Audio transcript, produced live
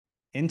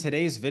In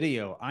today's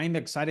video, I'm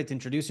excited to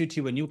introduce you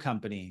to a new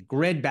company,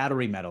 Grid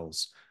Battery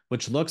Metals,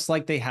 which looks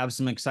like they have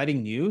some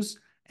exciting news,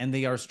 and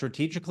they are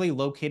strategically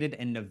located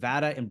in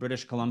Nevada and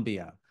British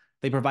Columbia.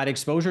 They provide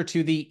exposure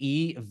to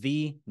the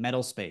EV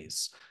metal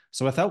space.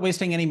 So without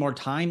wasting any more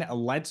time,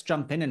 let's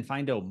jump in and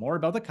find out more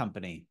about the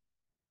company.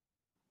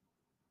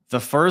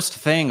 The first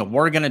thing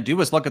we're going to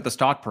do is look at the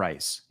stock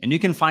price, and you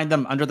can find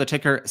them under the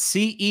ticker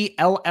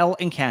CELL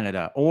in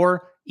Canada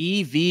or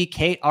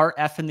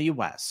EVKRF in the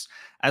US.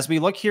 As we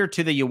look here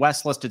to the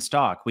US listed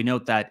stock, we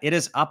note that it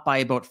is up by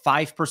about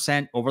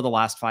 5% over the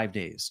last 5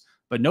 days.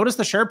 But notice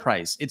the share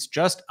price, it's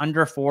just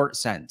under 4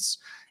 cents.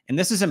 And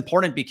this is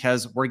important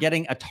because we're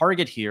getting a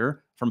target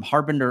here from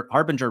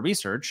Harbinger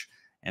Research,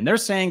 and they're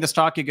saying the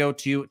stock could go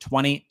to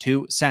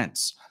 22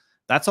 cents.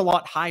 That's a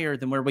lot higher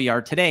than where we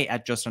are today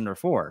at just under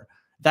 4.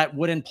 That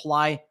would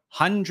imply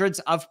hundreds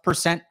of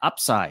percent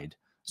upside.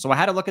 So I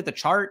had to look at the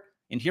chart,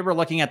 and here we're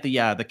looking at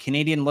the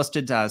Canadian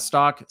listed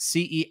stock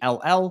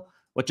CELL,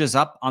 which is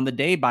up on the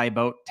day by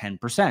about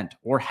 10%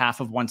 or half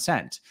of 1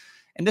 cent.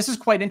 And this is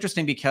quite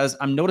interesting because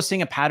I'm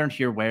noticing a pattern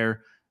here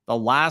where the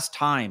last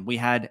time we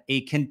had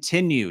a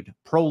continued,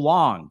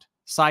 prolonged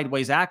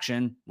sideways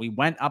action, we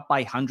went up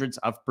by hundreds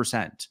of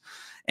percent.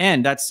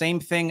 And that same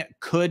thing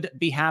could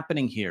be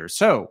happening here.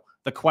 So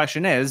the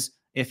question is,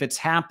 if it's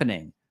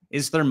happening,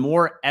 is there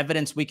more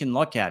evidence we can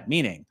look at?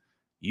 Meaning,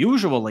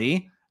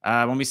 usually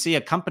when we see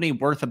a company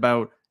worth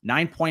about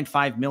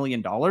 $9.5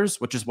 million,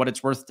 which is what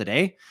it's worth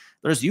today,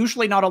 there's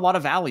usually not a lot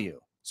of value.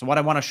 So what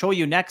I want to show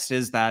you next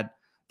is that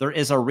there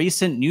is a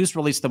recent news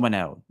release that went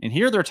out. And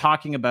here they're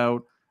talking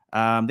about,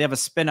 they have a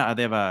spin out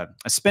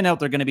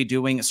they're going to be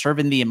doing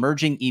serving the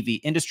emerging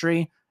EV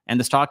industry. And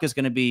the stock is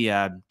going to be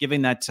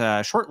giving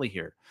that shortly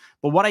here.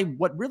 But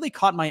what really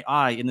caught my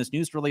eye in this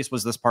news release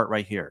was this part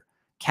right here.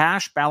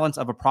 Cash balance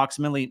of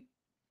approximately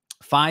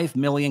 5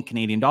 million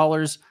Canadian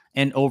dollars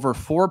and over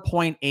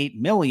 4.8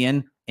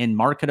 million in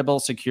marketable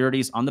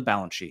securities on the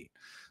balance sheet.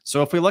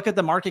 So if we look at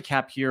the market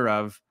cap here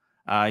of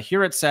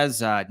here it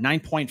says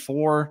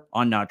 9.4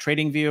 on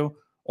TradingView.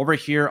 Over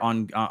here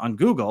on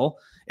Google,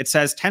 it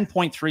says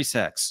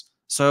 10.36.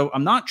 So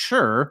I'm not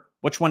sure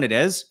which one it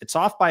is. It's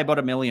off by about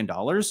 $1 million,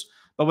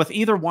 but with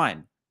either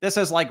one, this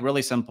is like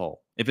really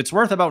simple. If it's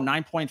worth about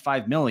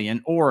 9.5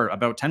 million or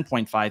about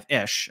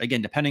 10.5-ish,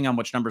 again, depending on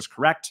which number is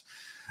correct.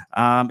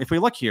 If we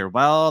look here,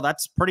 well,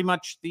 that's pretty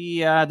much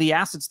the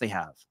assets they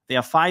have. They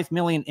have 5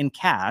 million in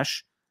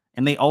cash,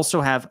 and they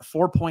also have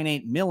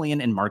 4.8 million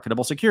in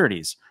marketable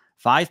securities.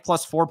 5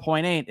 plus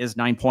 4.8 is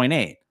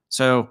 9.8.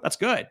 So that's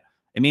good.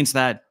 It means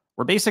that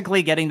we're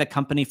basically getting the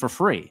company for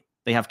free.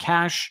 They have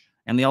cash,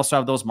 and they also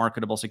have those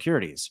marketable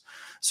securities.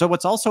 So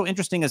what's also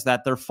interesting is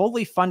that they're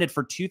fully funded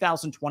for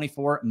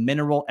 2024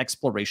 mineral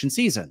exploration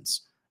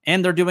seasons,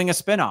 and they're doing a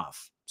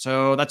spinoff.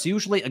 So that's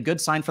usually a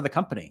good sign for the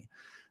company.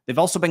 They've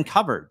also been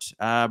covered.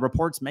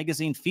 Reports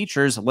magazine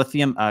features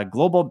lithium.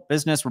 Global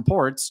Business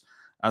Reports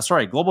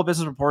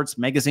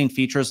magazine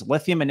features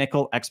lithium and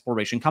nickel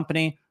exploration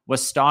company with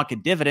stock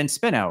dividend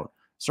spinout,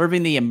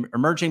 serving the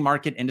emerging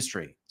market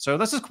industry. So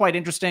this is quite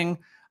interesting.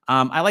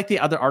 I like the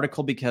other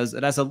article because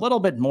it has a little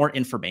bit more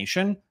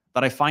information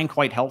that I find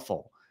quite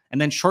helpful. And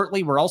then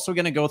shortly, we're also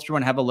going to go through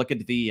and have a look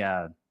at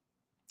the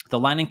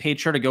landing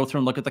page here to go through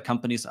and look at the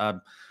company's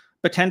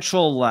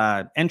potential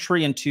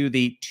entry into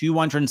the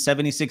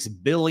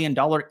 $276 billion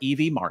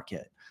EV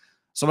market.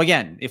 So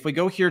again, if we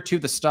go here to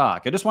the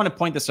stock, I just want to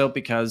point this out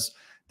because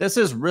this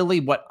is really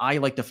what I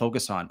like to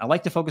focus on. I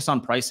like to focus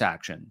on price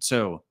action.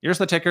 So here's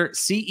the ticker,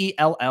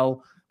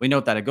 CELL. We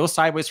note that it goes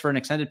sideways for an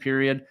extended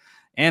period,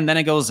 and then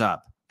it goes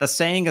up. The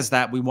saying is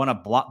that we want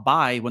to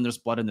buy when there's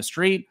blood in the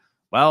street.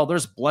 Well,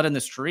 there's blood in the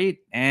street,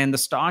 and the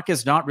stock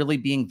is not really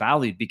being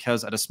valued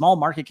because at a small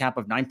market cap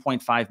of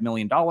 $9.5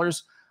 million,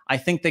 I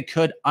think they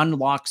could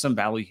unlock some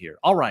value here.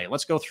 All right,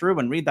 let's go through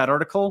and read that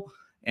article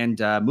and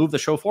move the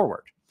show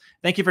forward.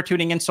 Thank you for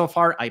tuning in so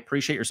far. I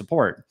appreciate your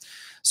support.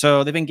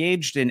 So they've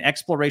engaged in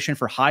exploration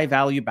for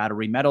high-value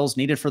battery metals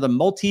needed for the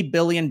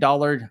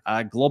multi-billion-dollar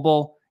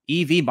global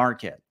EV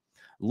market.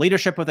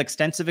 Leadership with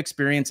extensive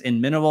experience in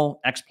mineral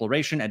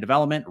exploration and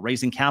development,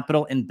 raising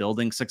capital, and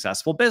building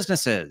successful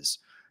businesses.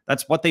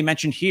 That's what they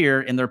mentioned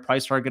here in their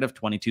price target of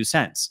 22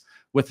 cents,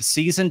 with a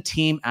seasoned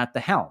team at the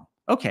helm.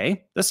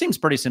 Okay, this seems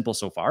pretty simple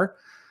so far.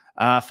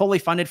 Fully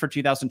funded for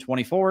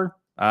 2024.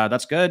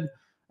 That's good.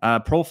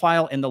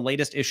 Profile in the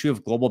latest issue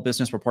of Global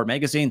Business Report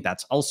magazine.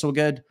 That's also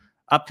good.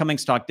 Upcoming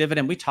stock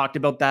dividend. We talked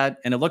about that,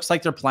 and it looks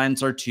like their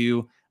plans are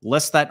to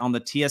list that on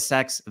the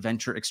TSX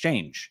Venture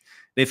Exchange.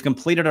 They've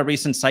completed a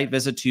recent site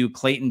visit to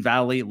Clayton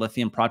Valley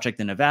Lithium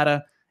Project in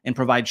Nevada and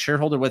provide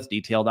shareholder with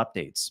detailed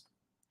updates.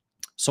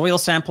 Soil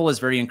sample is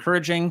very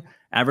encouraging,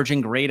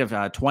 averaging grade of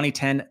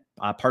 2010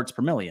 parts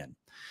per million.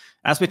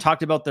 As we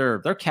talked about, their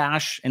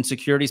cash and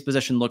securities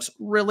position looks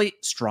really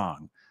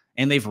strong.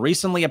 And they've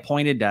recently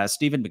appointed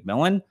Stephen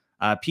McMillan,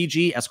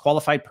 PG, as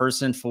qualified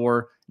person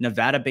for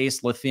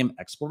Nevada-based lithium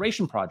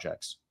exploration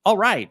projects. All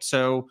right,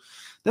 so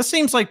this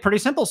seems like pretty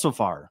simple so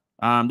far.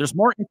 There's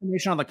more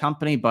information on the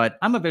company, but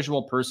I'm a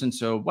visual person,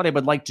 so what I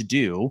would like to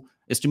do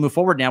is to move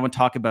forward now and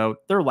talk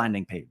about their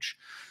landing page.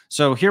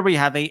 So here we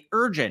have a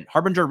urgent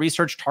Harbinger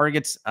Research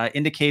targets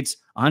indicates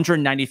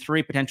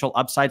 193 potential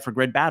upside for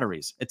grid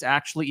batteries. It's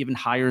actually even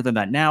higher than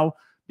that now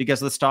because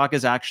the stock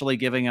is actually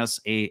giving us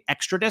a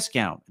extra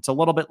discount. It's a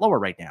little bit lower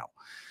right now.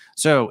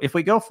 So if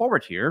we go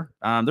forward here,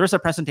 there's a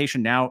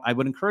presentation now. I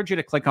would encourage you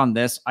to click on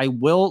this. I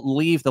will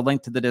leave the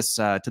link to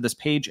this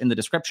page in the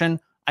description.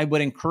 I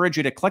would encourage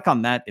you to click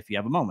on that if you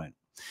have a moment.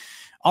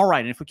 All right,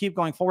 and if we keep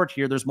going forward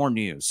here, there's more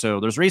news. So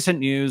there's recent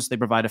news. They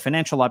provide a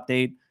financial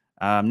update.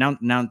 Now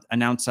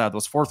announce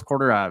those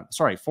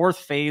fourth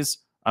phase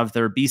of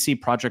their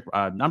BC project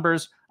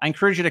numbers. I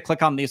encourage you to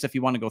click on these if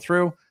you want to go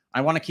through.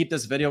 I want to keep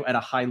this video at a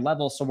high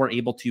level so we're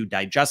able to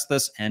digest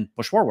this and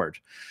push forward.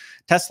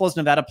 Tesla's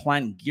Nevada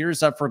plant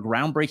gears up for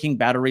groundbreaking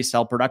battery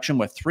cell production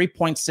with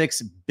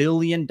 $3.6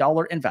 billion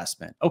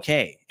investment.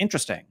 Okay,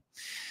 interesting.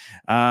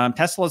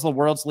 Tesla is the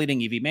world's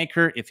leading EV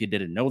maker, if you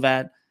didn't know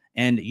that.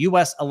 And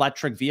U.S.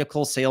 electric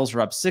vehicle sales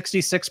are up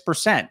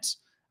 66%.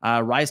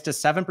 Rise to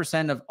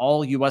 7% of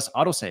all U.S.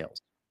 auto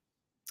sales.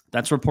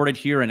 That's reported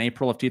here in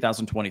April of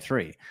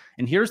 2023.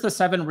 And here's the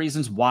 7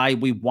 reasons why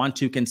we want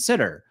to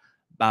consider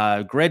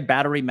grid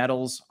battery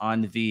metals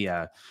on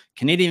the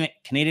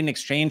Canadian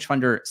exchange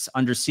under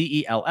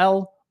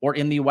CELL or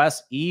in the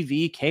U.S.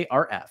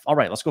 EVKRF. All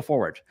right, let's go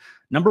forward.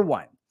 Number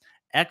 1,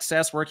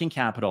 excess working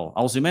capital.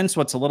 I'll zoom in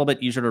so it's a little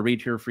bit easier to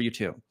read here for you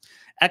too.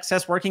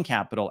 Excess working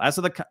capital. As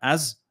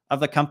of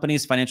the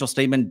company's financial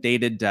statement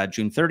dated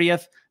June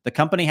 30th, the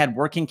company had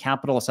working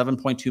capital of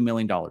 $7.2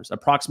 million,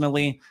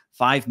 approximately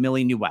 $5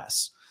 million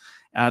US.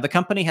 The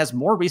company has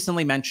more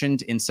recently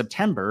mentioned in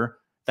September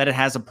that it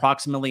has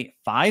approximately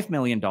 $5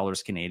 million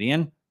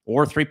Canadian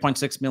or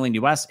 3.6 million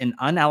US in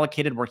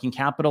unallocated working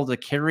capital to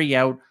carry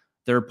out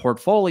their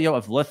portfolio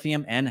of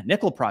lithium and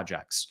nickel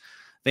projects.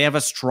 They have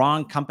a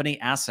strong company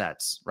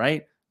assets,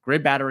 right?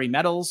 Grid Battery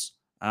Metals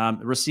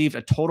received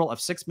a total of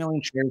 6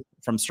 million shares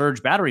from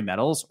Surge Battery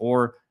Metals,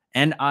 or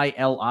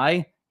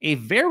NILI, a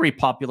very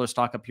popular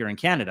stock up here in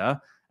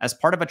Canada, as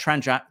part of a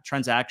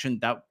transaction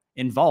that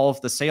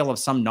involved the sale of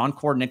some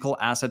non-core nickel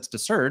assets to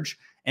Surge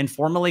and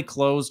formally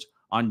closed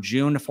on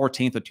June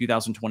 14th of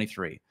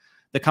 2023.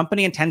 The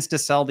company intends to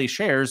sell these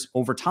shares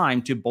over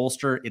time to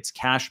bolster its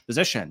cash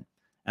position.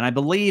 And I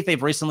believe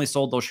they've recently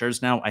sold those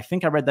shares now. I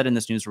think I read that in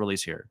this news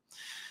release here.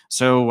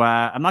 So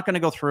I'm not going to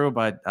go through,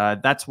 but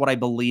that's what I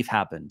believe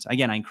happened.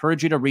 Again, I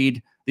encourage you to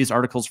read these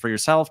articles for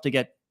yourself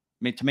to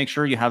make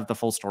sure you have the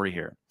full story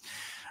here.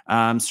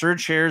 Surge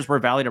shares were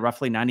valued at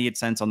roughly 98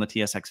 cents on the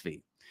TSX.V.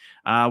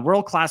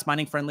 World-class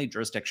mining-friendly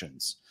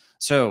jurisdictions.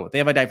 So they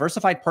have a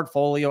diversified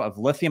portfolio of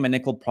lithium and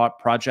nickel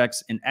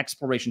projects and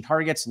exploration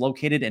targets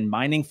located in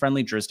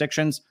mining-friendly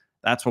jurisdictions.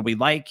 That's what we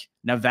like.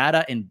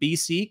 Nevada and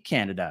BC,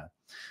 Canada.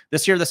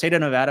 This year, the state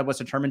of Nevada was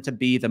determined to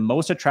be the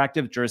most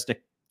attractive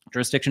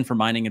jurisdiction for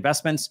mining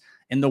investments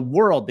in the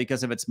world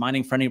because of its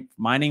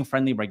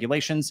mining-friendly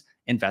regulations,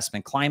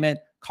 investment climate,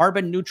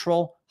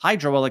 carbon-neutral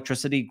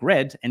hydroelectricity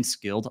grid, and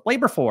skilled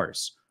labor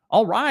force.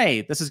 All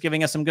right, this is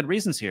giving us some good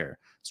reasons here.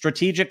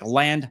 Strategic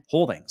land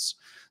holdings.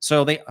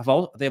 So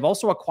they've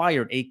also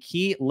acquired a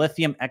key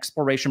lithium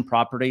exploration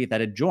property that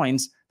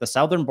adjoins the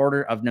southern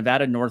border of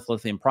Nevada North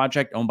Lithium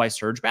Project owned by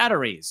Surge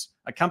Batteries,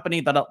 a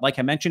company that, like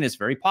I mentioned, is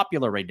very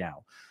popular right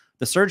now.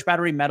 The Surge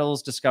Battery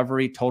Metals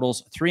discovery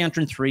totals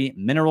 303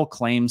 mineral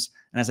claims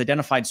and has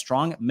identified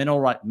strong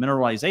mineralized,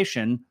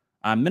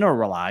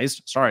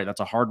 sorry, that's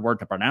a hard word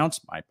to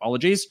pronounce, my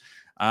apologies,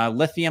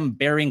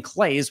 lithium-bearing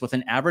clays with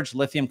an average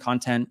lithium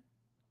content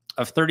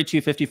of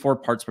 3254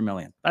 parts per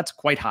million. That's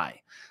quite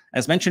high.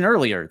 As mentioned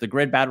earlier, the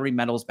Grid Battery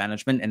Metals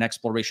Management and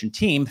Exploration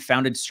team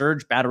founded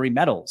Surge Battery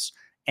Metals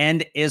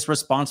and is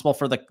responsible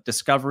for the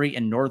discovery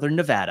in northern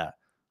Nevada.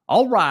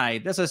 All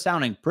right, this is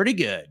sounding pretty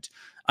good.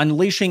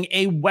 Unleashing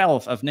a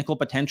wealth of nickel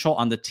potential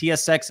on the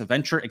TSX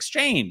Venture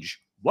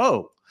Exchange.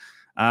 Whoa.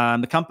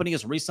 The company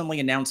has recently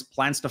announced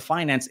plans to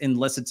finance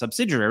enlisted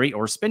subsidiary,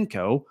 or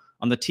SpinCo,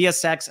 on the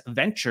TSX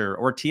Venture,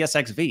 or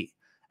TSX.V.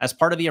 As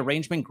part of the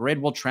arrangement,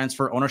 Grid will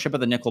transfer ownership of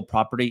the nickel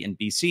property in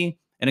BC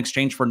in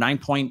exchange for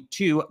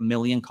 9.2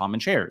 million common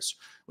shares,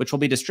 which will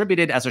be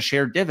distributed as a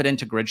share dividend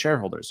to Grid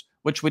shareholders,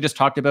 which we just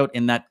talked about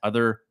in that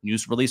other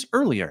news release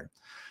earlier,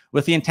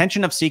 with the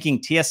intention of seeking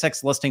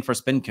TSX listing for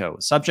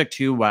SpinCo, subject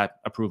to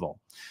approval.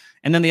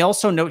 And then they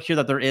also note here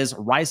that there is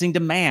rising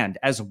demand.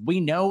 As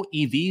we know,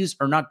 EVs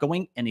are not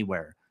going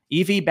anywhere.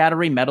 EV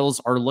battery metals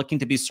are looking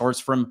to be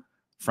sourced from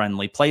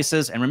friendly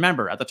places. And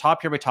remember, at the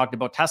top here, we talked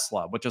about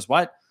Tesla, which is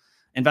what?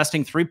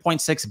 Investing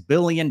 $3.6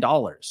 billion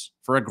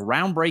for a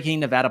groundbreaking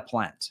Nevada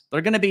plant.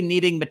 They're going to be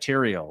needing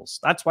materials.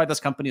 That's why this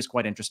company is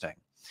quite interesting.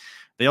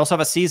 They also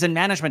have a seasoned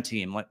management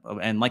team.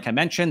 And like I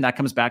mentioned, that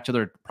comes back to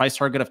their price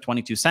target of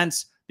 22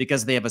 cents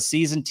because they have a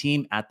seasoned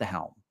team at the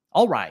helm.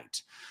 All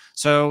right.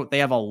 So they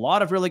have a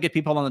lot of really good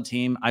people on the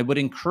team. I would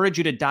encourage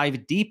you to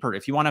dive deeper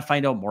if you want to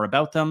find out more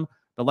about them.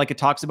 But like it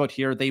talks about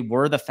here, they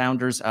were the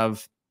founders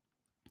of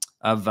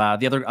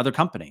the other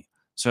company.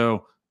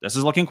 So this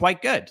is looking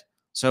quite good.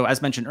 So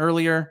as mentioned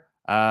earlier,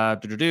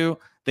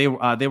 they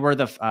were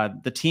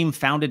the team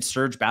founded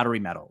Surge Battery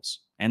Metals.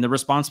 and they're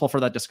responsible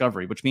for that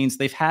discovery, which means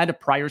they've had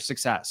prior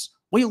success.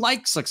 We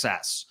like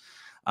success.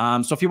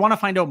 So if you want to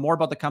find out more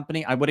about the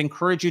company, I would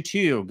encourage you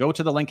to go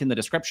to the link in the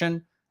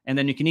description, and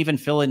then you can even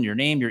fill in your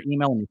name, your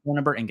email, and your phone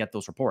number and get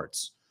those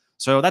reports.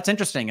 So that's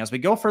interesting. As we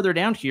go further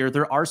down here,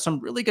 there are some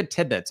really good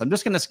tidbits. I'm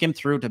just going to skim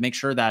through to make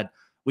sure that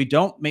we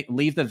don't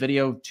leave the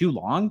video too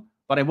long,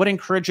 but I would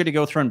encourage you to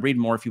go through and read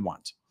more if you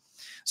want.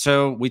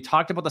 So we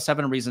talked about the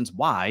 7 reasons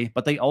why,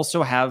 but they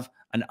also have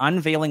an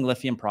unveiling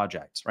lithium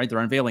project, right? They're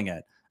unveiling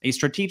it, a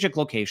strategic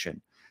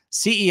location,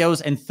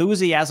 CEO's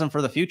enthusiasm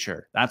for the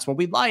future. That's what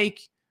we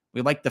like.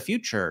 We like the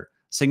future.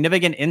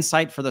 Significant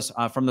insight for this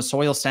from the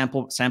soil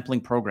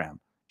sampling program.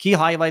 Key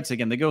highlights,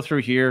 again, they go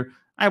through here.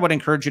 I would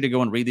encourage you to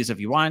go and read these if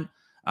you want.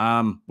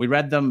 We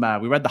read them.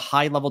 We read the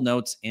high-level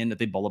notes in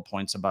the bullet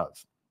points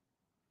above.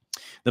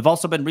 They've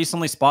also been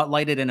recently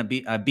spotlighted in a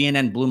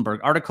BNN Bloomberg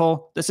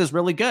article. This is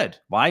really good.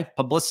 Why?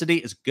 Publicity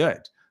is good.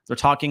 They're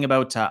talking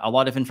about a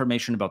lot of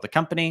information about the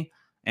company.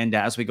 And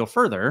as we go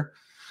further,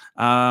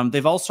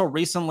 they've also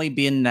recently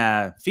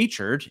been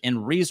featured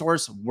in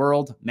Resource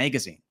World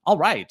magazine. All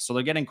right. So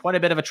they're getting quite a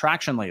bit of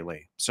attraction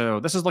lately. So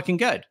this is looking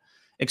good.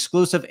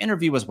 Exclusive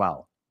interview as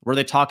well, where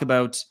they talk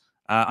about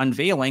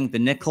unveiling the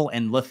nickel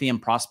and lithium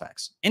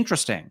prospects.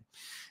 Interesting.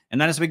 And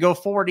then as we go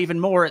forward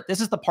even more,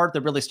 this is the part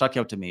that really stuck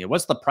out to me. It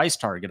was the price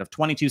target of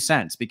 22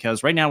 cents,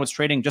 because right now it's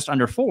trading just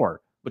under 4,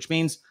 which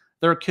means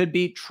there could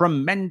be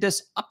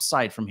tremendous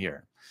upside from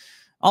here.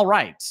 All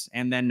right.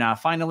 And then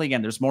finally,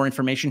 again, there's more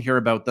information here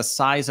about the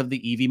size of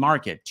the EV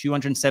market,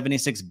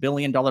 $276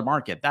 billion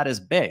market. That is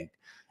big.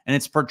 And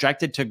it's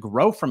projected to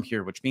grow from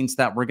here, which means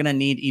that we're going to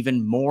need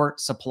even more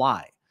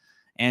supply.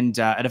 And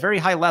at a very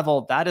high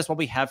level, that is what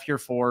we have here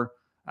for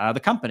the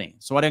company.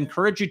 So I'd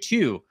encourage you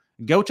to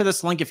go to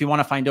this link if you want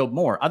to find out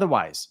more.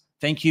 Otherwise,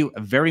 thank you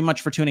very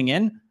much for tuning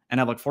in, and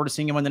I look forward to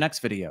seeing you in the next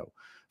video.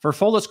 For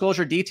full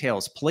disclosure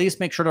details, please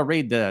make sure to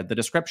read the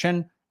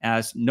description,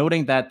 as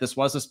noting that this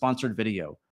was a sponsored video.